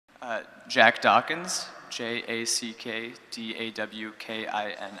Jack Dawkins, Jackdawkins.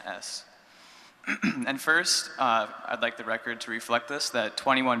 And first, I'd like the record to reflect this, that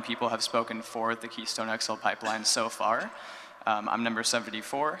 21 people have spoken for the Keystone XL pipeline so far. I'm number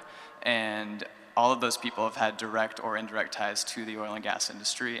 74, and all of those people have had direct or indirect ties to the oil and gas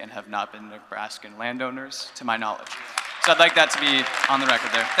industry and have not been Nebraskan landowners, to my knowledge. So I'd like that to be on the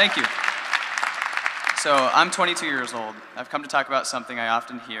record there. Thank you. So I'm 22 years old. I've come to talk about something I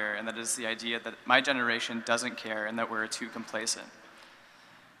often hear, and that is the idea that my generation doesn't care and that we're too complacent.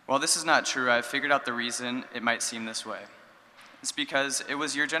 While this is not true, I've figured out the reason it might seem this way. It's because it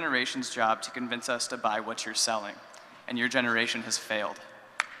was your generation's job to convince us to buy what you're selling, and your generation has failed.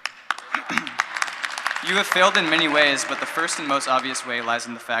 You have failed in many ways, but the first and most obvious way lies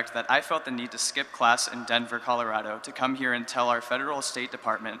in the fact that I felt the need to skip class in Denver, Colorado to come here and tell our federal State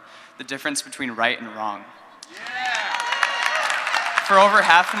Department the difference between right and wrong. Yeah. For over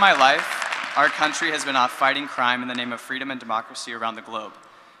half of my life, our country has been off fighting crime in the name of freedom and democracy around the globe.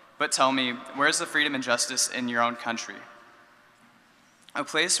 But tell me, where's the freedom and justice in your own country? A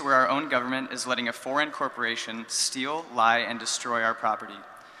place where our own government is letting a foreign corporation steal, lie, and destroy our property.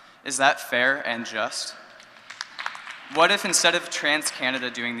 Is that fair and just? What if instead of Trans-Canada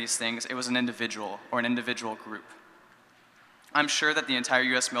doing these things, it was an individual or an individual group? I'm sure that the entire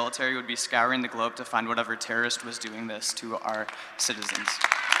US military would be scouring the globe to find whatever terrorist was doing this to our citizens.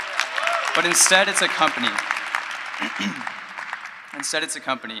 But instead, it's a company. Instead, it's a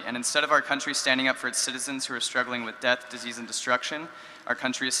company, and instead of our country standing up for its citizens who are struggling with death, disease, and destruction, our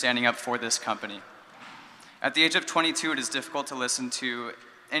country is standing up for this company. At the age of 22, it is difficult to listen to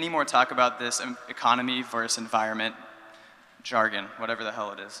any more talk about this economy versus environment jargon, whatever the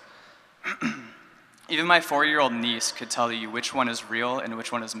hell it is. Even my 4-year-old niece could tell you which one is real and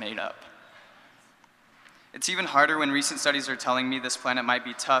which one is made up. It's even harder when recent studies are telling me this planet might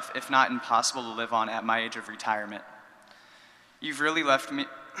be tough, if not impossible, to live on at my age of retirement. You've really left me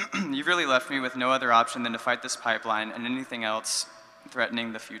with no other option than to fight this pipeline and anything else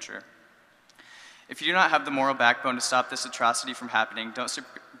threatening the future. If you do not have the moral backbone to stop this atrocity from happening,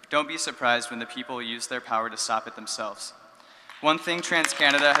 don't be surprised when the people use their power to stop it themselves. One thing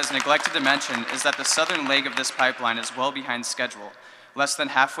Trans-Canada has neglected to mention is that the southern leg of this pipeline is well behind schedule, less than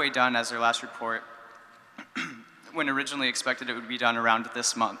halfway done as their last report, when originally expected it would be done around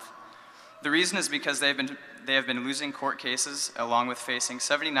this month. The reason is because they have been losing court cases, along with facing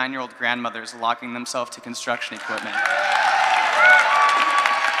 79-year-old grandmothers locking themselves to construction equipment.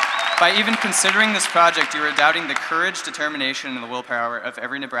 By even considering this project, you are doubting the courage, determination, and the willpower of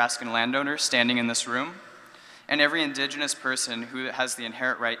every Nebraskan landowner standing in this room, and every indigenous person who has the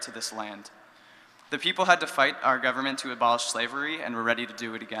inherent right to this land. The people had to fight our government to abolish slavery, and we're ready to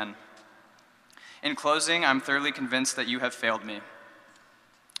do it again. In closing, I'm thoroughly convinced that you have failed me,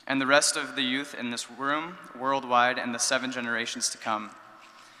 and the rest of the youth in this room, worldwide, and the 7 generations to come.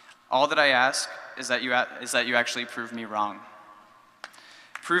 All that I ask is that you actually prove me wrong.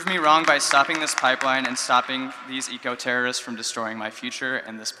 Prove me wrong by stopping this pipeline and stopping these eco-terrorists from destroying my future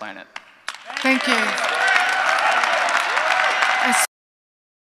and this planet. Thank you.